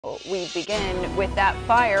Well, we begin with that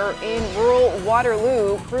fire in rural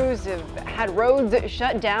Waterloo. Crews have had roads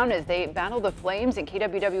shut down as they battle the flames, and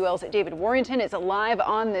KWWL's David Warrington is live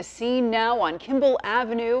on the scene now on Kimball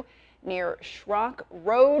Avenue near Schrock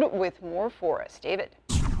Road with more for us. David.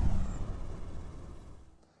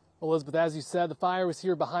 Elizabeth, as you said, the fire was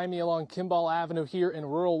here behind me along Kimball Avenue here in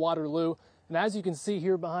rural Waterloo. And as you can see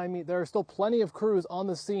here behind me, there are still plenty of crews on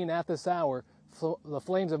the scene at this hour. The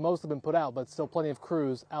flames have mostly been put out, but still plenty of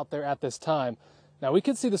crews out there at this time. Now, we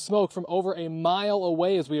could see the smoke from over a mile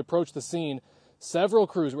away as we approach the scene. Several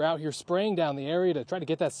crews were out here spraying down the area to try to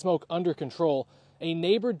get that smoke under control. A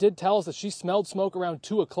neighbor did tell us that she smelled smoke around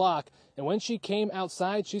 2 o'clock, and when she came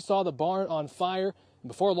outside, she saw the barn on fire, and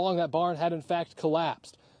before long, that barn had in fact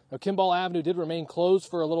collapsed. Now, Kimball Avenue did remain closed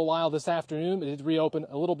for a little while this afternoon. It did reopen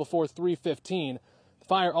a little before 3:15. The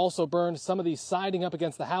fire also burned some of the siding up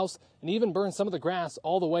against the house and even burned some of the grass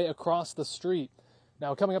all the way across the street.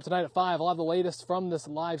 Now, coming up tonight at 5, I'll have the latest from this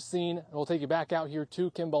live scene, and we'll take you back out here to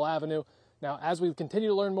Kimball Avenue. Now, as we continue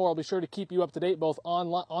to learn more, I'll be sure to keep you up to date both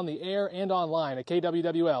on the air and online at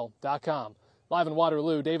kwwl.com. Live in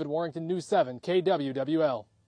Waterloo, David Warrington, News 7, KWWL.